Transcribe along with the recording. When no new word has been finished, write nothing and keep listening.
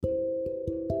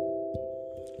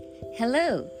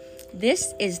Hello,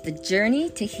 this is the Journey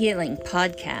to Healing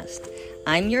podcast.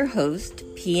 I'm your host,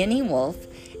 Peony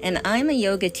and I'm a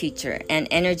yoga teacher and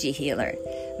energy healer.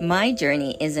 My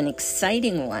journey is an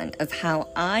exciting one of how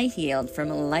I healed from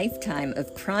a lifetime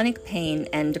of chronic pain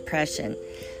and depression.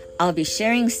 I'll be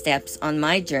sharing steps on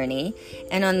my journey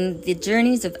and on the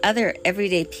journeys of other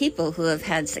everyday people who have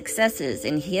had successes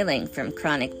in healing from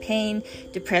chronic pain,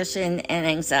 depression, and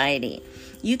anxiety.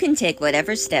 You can take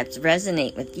whatever steps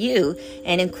resonate with you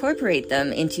and incorporate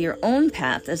them into your own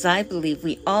path, as I believe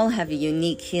we all have a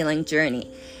unique healing journey.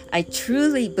 I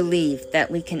truly believe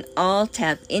that we can all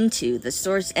tap into the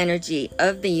source energy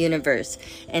of the universe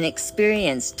and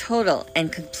experience total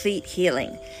and complete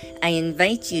healing. I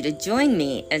invite you to join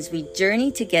me as we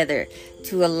journey together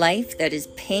to a life that is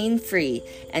pain-free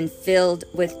and filled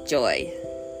with joy.